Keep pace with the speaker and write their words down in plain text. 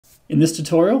In this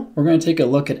tutorial, we're going to take a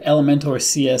look at Elementor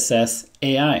CSS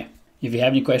AI. If you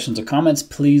have any questions or comments,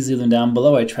 please leave them down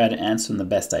below. I try to answer them the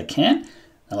best I can.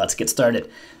 Now let's get started.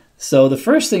 So the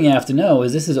first thing you have to know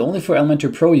is this is only for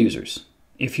Elementor Pro users.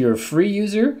 If you're a free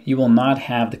user, you will not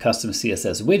have the custom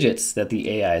CSS widgets that the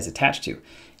AI is attached to.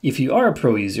 If you are a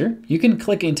pro user, you can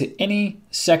click into any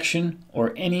section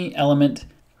or any element,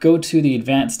 go to the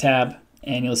Advanced tab,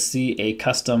 and you'll see a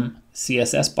custom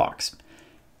CSS box.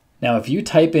 Now, if you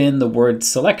type in the word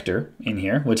selector in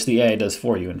here, which the AI does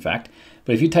for you, in fact,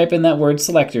 but if you type in that word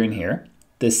selector in here,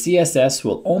 the CSS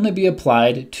will only be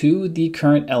applied to the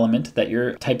current element that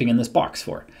you're typing in this box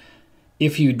for.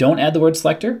 If you don't add the word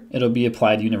selector, it'll be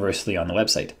applied universally on the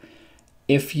website.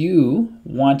 If you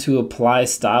want to apply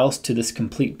styles to this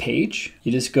complete page,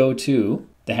 you just go to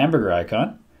the hamburger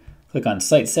icon, click on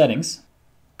Site Settings,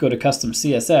 go to Custom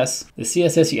CSS. The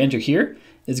CSS you enter here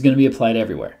is going to be applied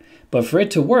everywhere. But for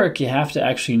it to work, you have to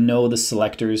actually know the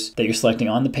selectors that you're selecting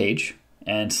on the page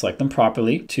and select them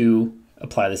properly to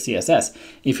apply the CSS.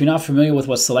 If you're not familiar with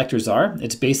what selectors are,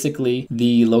 it's basically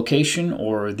the location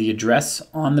or the address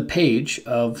on the page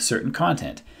of certain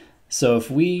content. So if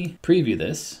we preview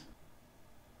this,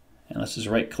 and let's just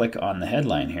right click on the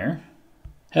headline here.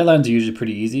 Headlines are usually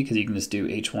pretty easy because you can just do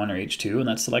H1 or H2 and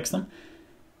that selects them.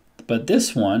 But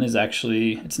this one is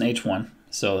actually, it's an H1,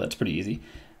 so that's pretty easy.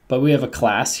 But we have a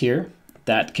class here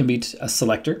that can be a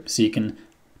selector. So you can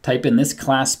type in this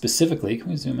class specifically. Can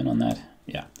we zoom in on that?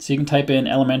 Yeah. So you can type in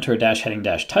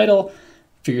elementor-heading-title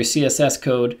for your CSS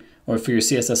code or for your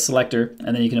CSS selector,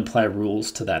 and then you can apply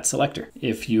rules to that selector.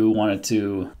 If you wanted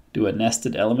to do a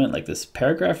nested element like this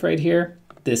paragraph right here,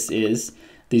 this is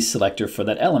the selector for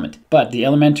that element. But the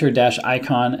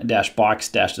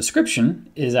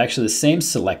elementor-icon-box-description is actually the same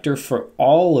selector for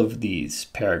all of these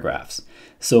paragraphs.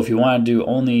 So if you want to do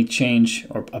only change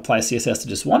or apply CSS to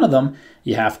just one of them,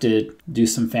 you have to do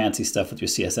some fancy stuff with your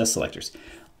CSS selectors.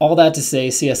 All that to say,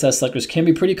 CSS selectors can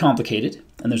be pretty complicated,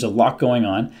 and there's a lot going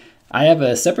on. I have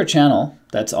a separate channel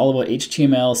that's all about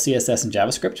HTML, CSS, and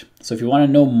JavaScript. So if you want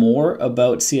to know more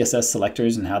about CSS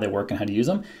selectors and how they work and how to use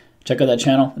them, check out that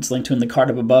channel. It's linked to in the card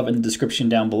up above and the description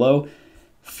down below.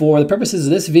 For the purposes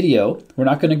of this video, we're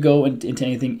not going to go into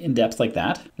anything in depth like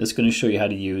that. I'm just going to show you how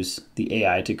to use the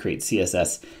AI to create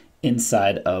CSS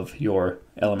inside of your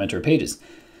Elementor pages.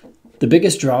 The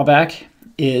biggest drawback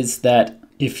is that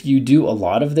if you do a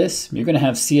lot of this, you're going to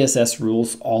have CSS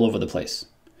rules all over the place.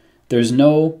 There's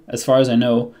no, as far as I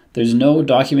know, there's no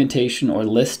documentation or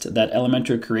list that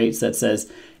Elementor creates that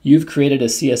says you've created a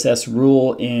CSS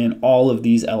rule in all of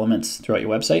these elements throughout your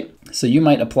website. So you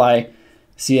might apply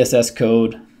CSS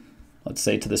code, let's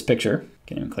say to this picture.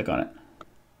 Can't even click on it.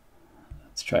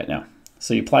 Let's try it now.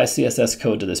 So you apply CSS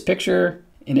code to this picture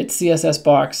in its CSS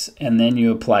box, and then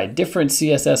you apply different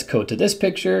CSS code to this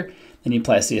picture, then you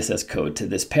apply CSS code to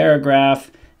this paragraph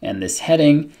and this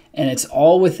heading, and it's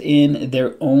all within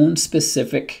their own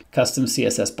specific custom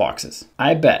CSS boxes.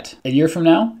 I bet a year from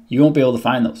now, you won't be able to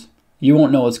find those. You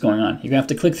won't know what's going on. You're gonna have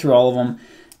to click through all of them,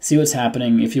 see what's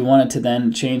happening. If you wanted to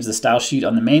then change the style sheet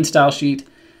on the main style sheet,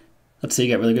 let's say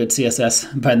you got really good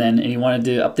CSS by then and you wanted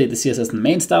to update the CSS in the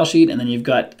main style sheet, and then you've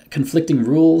got conflicting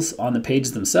rules on the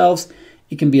pages themselves,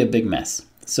 it can be a big mess.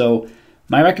 So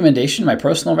my recommendation, my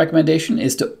personal recommendation,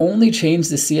 is to only change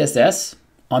the CSS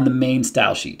on the main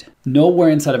style sheet, nowhere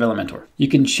inside of Elementor. You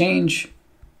can change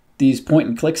these point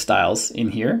and click styles in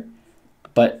here,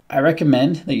 but I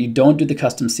recommend that you don't do the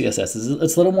custom CSS.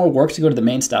 It's a little more work to go to the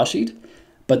main style sheet,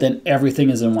 but then everything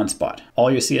is in one spot. All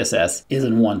your CSS is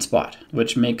in one spot,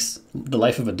 which makes the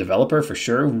life of a developer for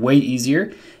sure way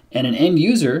easier. And an end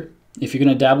user, if you're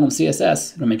gonna dabble in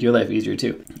CSS, it'll make your life easier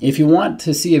too. If you want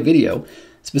to see a video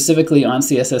specifically on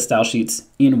CSS style sheets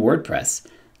in WordPress,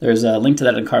 there's a link to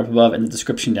that in the card above and the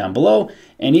description down below.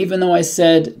 And even though I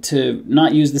said to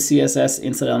not use the CSS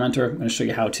inside Elementor, I'm gonna show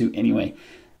you how to anyway.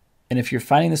 And if you're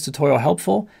finding this tutorial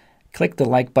helpful, click the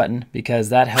like button because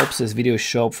that helps this video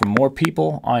show up for more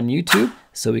people on YouTube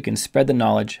so we can spread the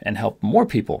knowledge and help more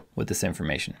people with this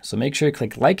information. So make sure you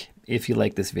click like if you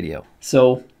like this video.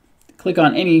 So click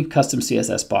on any custom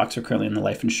CSS box. We're currently in the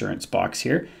life insurance box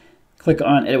here. Click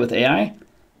on Edit with AI.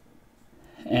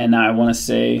 And now I want to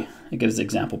say, it gives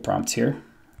example prompts here.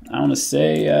 I want to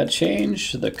say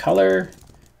change the color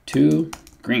to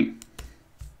green.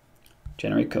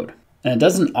 Generate code. And it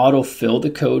doesn't auto-fill the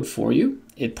code for you.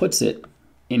 It puts it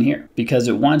in here because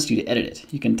it wants you to edit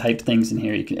it. You can type things in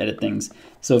here, you can edit things.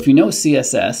 So if you know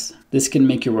CSS, this can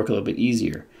make your work a little bit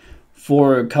easier.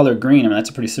 For color green, I mean,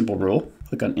 that's a pretty simple rule.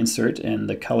 Click on Insert and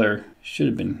the color should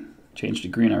have been changed to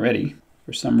green already.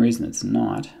 For some reason it's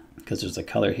not because there's a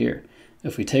color here.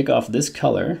 If we take off this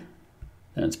color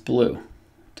then it's blue.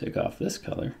 Take off this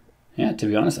color. Yeah, to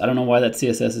be honest, I don't know why that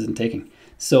CSS isn't taking.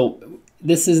 So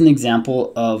this is an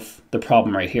example of the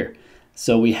problem right here.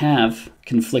 So we have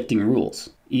conflicting rules.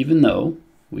 Even though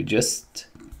we just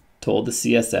told the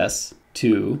CSS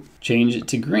to change it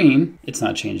to green, it's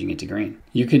not changing it to green.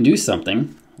 You can do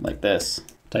something like this.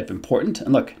 Type important,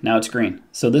 and look, now it's green.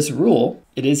 So this rule,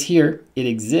 it is here, it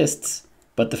exists,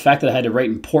 but the fact that I had to write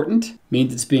important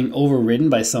means it's being overridden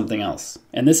by something else.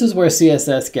 And this is where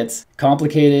CSS gets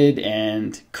complicated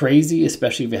and crazy,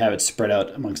 especially if you have it spread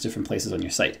out amongst different places on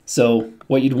your site. So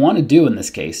what you'd want to do in this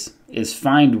case is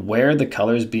find where the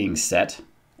color is being set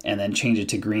and then change it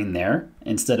to green there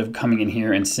instead of coming in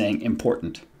here and saying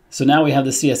important. So now we have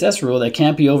the CSS rule that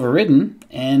can't be overridden,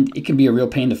 and it can be a real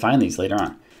pain to find these later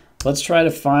on. Let's try to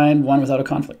find one without a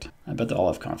conflict. I bet they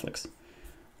all have conflicts.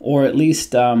 Or at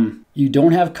least you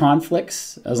don't have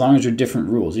conflicts as long as you're different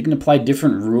rules. You can apply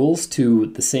different rules to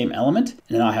the same element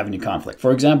and not have any conflict.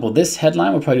 For example, this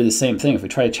headline will probably do the same thing. If we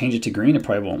try to change it to green, it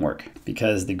probably won't work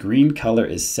because the green color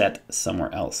is set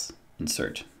somewhere else.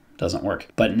 Insert. Doesn't work.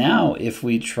 But now if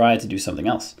we try to do something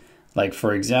else, like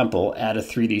for example, add a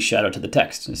 3D shadow to the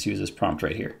text. Let's use this prompt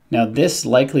right here. Now this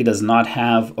likely does not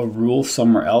have a rule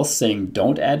somewhere else saying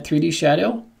don't add 3D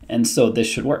shadow. And so this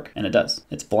should work, and it does.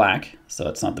 It's black, so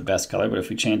it's not the best color, but if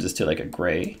we change this to like a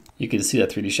gray, you can see that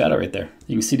 3D shadow right there.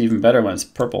 You can see it even better when it's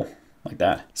purple, like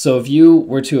that. So if you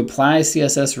were to apply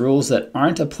CSS rules that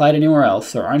aren't applied anywhere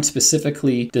else or aren't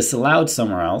specifically disallowed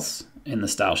somewhere else in the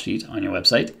style sheet on your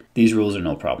website, these rules are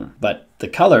no problem. But the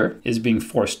color is being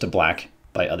forced to black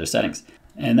by other settings.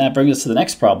 And that brings us to the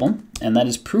next problem, and that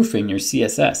is proofing your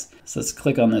CSS. So let's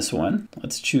click on this one.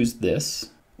 Let's choose this.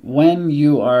 When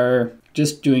you are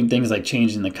just doing things like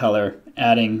changing the color,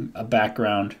 adding a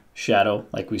background shadow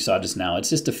like we saw just now, it's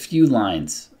just a few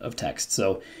lines of text.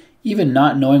 So even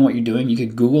not knowing what you're doing, you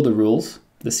could Google the rules,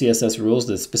 the CSS rules,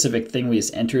 the specific thing we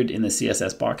just entered in the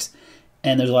CSS box,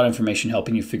 and there's a lot of information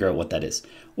helping you figure out what that is.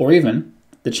 Or even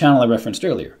the channel I referenced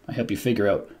earlier. I help you figure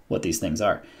out what these things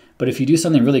are. But if you do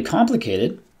something really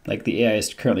complicated, like the AI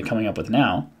is currently coming up with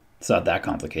now, it's not that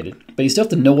complicated, but you still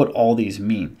have to know what all these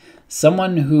mean.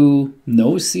 Someone who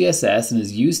knows CSS and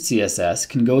has used CSS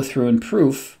can go through and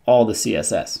proof all the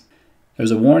CSS.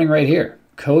 There's a warning right here.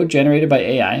 Code generated by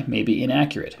AI may be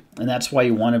inaccurate. And that's why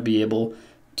you want to be able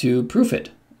to proof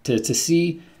it, to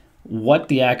see what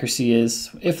the accuracy is,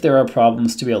 if there are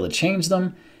problems, to be able to change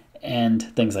them, and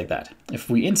things like that. If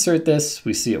we insert this,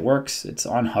 we see it works. It's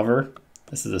on hover.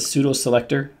 This is a pseudo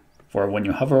selector for when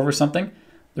you hover over something,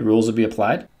 the rules will be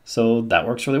applied. So that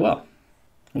works really well.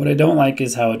 What I don't like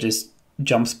is how it just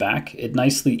jumps back. It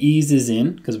nicely eases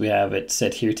in, because we have it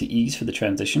set here to ease for the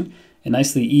transition. It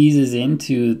nicely eases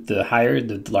into the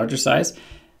larger size,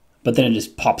 but then it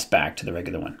just pops back to the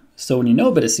regular one. So when you know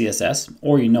a bit of CSS,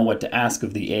 or you know what to ask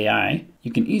of the AI,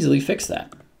 you can easily fix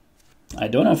that. I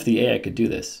don't know if the AI could do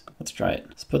this. Let's try it.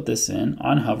 Let's put this in.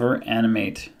 On hover,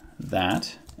 animate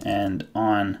that. And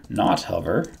on not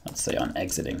hover, let's say on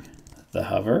exiting the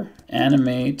hover,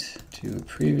 animate to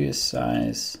previous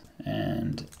size.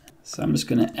 And so I'm just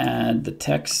going to add the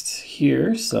text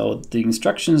here. So the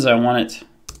instructions I want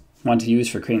to use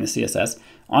for creating the CSS.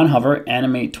 On hover,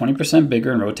 animate 20%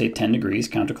 bigger and rotate 10 degrees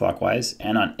counterclockwise.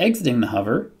 And on exiting the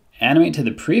hover, animate to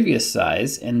the previous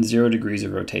size and 0 degrees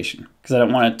of rotation. Because I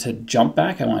don't want it to jump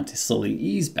back, I want it to slowly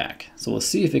ease back. So we'll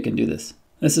see if it can do this.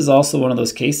 This is also one of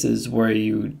those cases where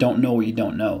you don't know what you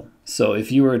don't know. So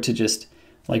if you were to just,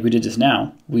 like we did just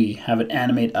now, we have it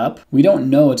animate up, we don't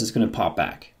know it's just going to pop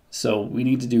back. So we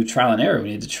need to do trial and error. We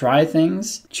need to try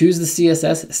things, choose the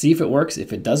CSS, see if it works.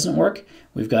 If it doesn't work,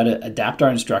 we've got to adapt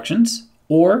our instructions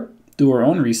or do our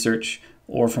own research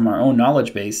or from our own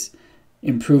knowledge base,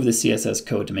 improve the CSS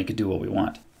code to make it do what we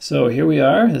want. So here we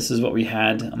are. This is what we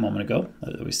had a moment ago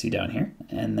that we see down here.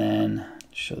 And then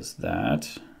it shows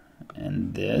that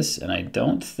and this, and I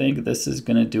don't think this is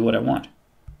going to do what I want.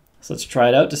 So let's try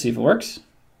it out to see if it works.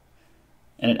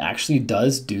 And it actually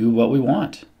does do what we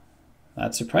want.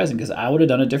 That's surprising because I would have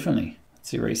done it differently.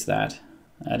 Let's erase that.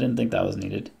 I didn't think that was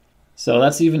needed. So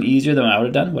that's even easier than what I would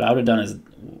have done. What I would have done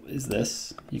is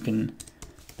this.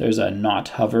 There's a not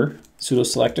hover pseudo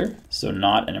selector. So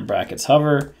not and in brackets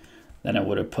hover. Then I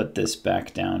would have put this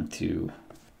back down to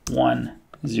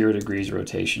 0 degrees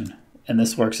rotation. And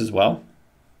this works as well.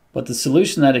 But the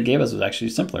solution that it gave us was actually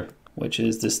simpler, which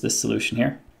is this solution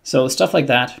here. So stuff like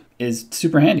that is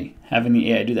super handy, having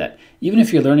the AI do that. Even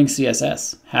if you're learning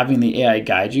CSS, having the AI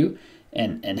guide you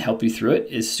and help you through it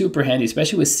is super handy,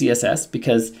 especially with CSS,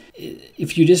 because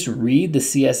if you just read the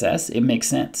CSS, it makes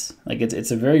sense. Like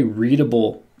it's a very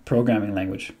readable programming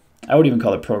language. I would even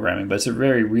call it programming, but it's a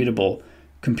very readable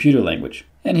computer language.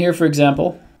 And here, for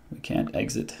example, we can't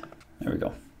exit. There we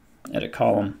go. Edit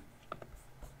column.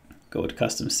 Go to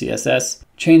custom CSS.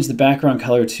 Change the background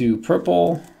color to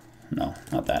purple. No,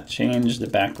 not that. Change the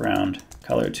background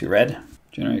color to red.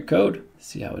 Generate code.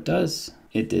 See how it does.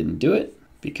 It didn't do it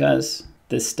because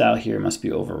this style here must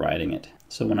be overriding it.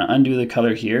 So when I undo the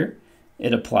color here,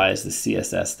 it applies the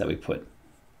CSS that we put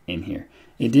in here.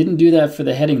 It didn't do that for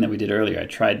the heading that we did earlier. I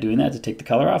tried doing that to take the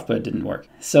color off, but it didn't work.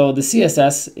 So the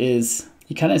CSS is,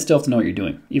 you kind of still have to know what you're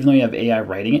doing. Even though you have AI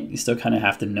writing it, you still kind of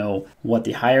have to know what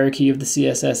the hierarchy of the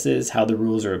CSS is, how the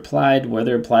rules are applied, where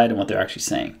they're applied, and what they're actually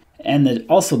saying. And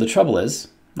also the trouble is,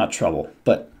 not trouble,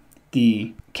 but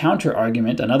the counter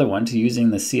argument, another one to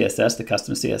using the CSS, the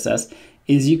custom CSS,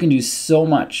 is you can do so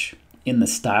much in the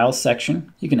style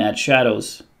section. You can add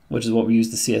shadows, which is what we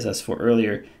used the CSS for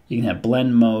earlier. You can have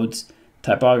blend modes,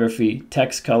 typography,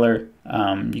 text color.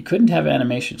 You couldn't have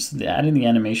animations. So adding the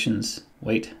animations,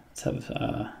 wait, let's have,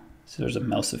 so there's a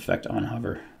mouse effect on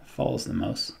hover, follows the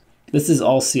mouse. This is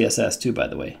all CSS too, by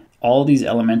the way. All these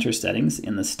Elementor settings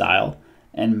in the style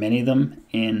and many of them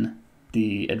in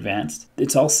the advanced,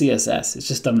 it's all CSS. It's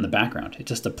just done in the background. It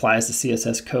just applies the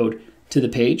CSS code to the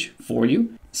page for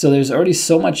you. So there's already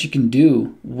so much you can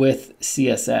do with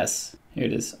CSS. Here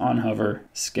it is, on hover,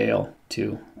 scale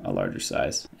to a larger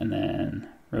size, and then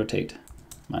rotate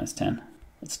 -10.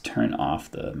 Let's turn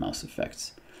off the mouse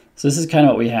effects. So this is kind of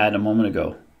what we had a moment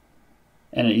ago,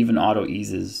 and it even auto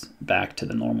eases back to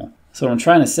the normal. So what I'm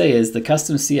trying to say is the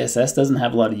custom CSS doesn't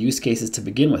have a lot of use cases to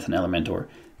begin with in Elementor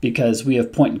because we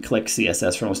have point and click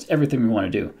CSS for almost everything we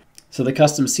want to do. So the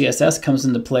custom CSS comes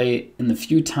into play in the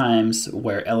few times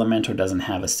where Elementor doesn't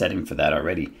have a setting for that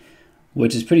already,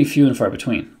 which is pretty few and far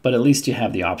between, but at least you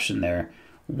have the option there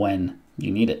when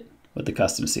you need it with the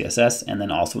custom CSS and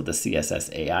then also with the CSS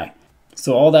AI.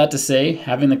 So all that to say,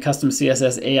 having the custom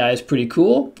CSS AI is pretty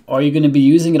cool. Are you going to be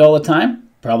using it all the time?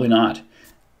 Probably not.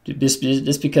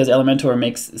 Just because Elementor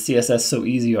makes CSS so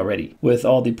easy already with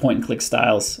all the point and click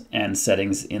styles and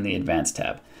settings in the advanced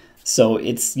tab. So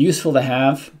it's useful to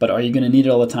have, but are you going to need it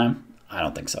all the time? I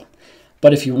don't think so.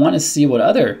 But if you want to see what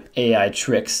other AI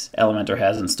tricks Elementor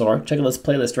has in store, check out this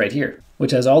playlist right here,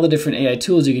 which has all the different AI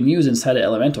tools you can use inside of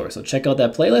Elementor. So check out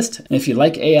that playlist. And if you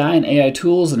like AI and AI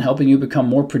tools and helping you become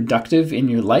more productive in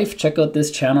your life, check out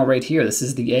this channel right here. This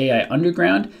is the AI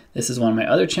Underground. This is one of my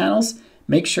other channels.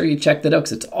 Make sure you check that out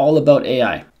because it's all about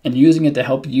AI and using it to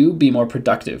help you be more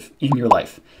productive in your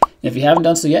life. And if you haven't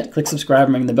done so yet, click subscribe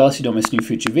and ring the bell so you don't miss new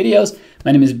future videos.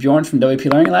 My name is Bjorn from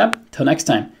WP Learning Lab. Till next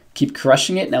time, keep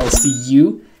crushing it, and I will see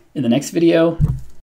you in the next video.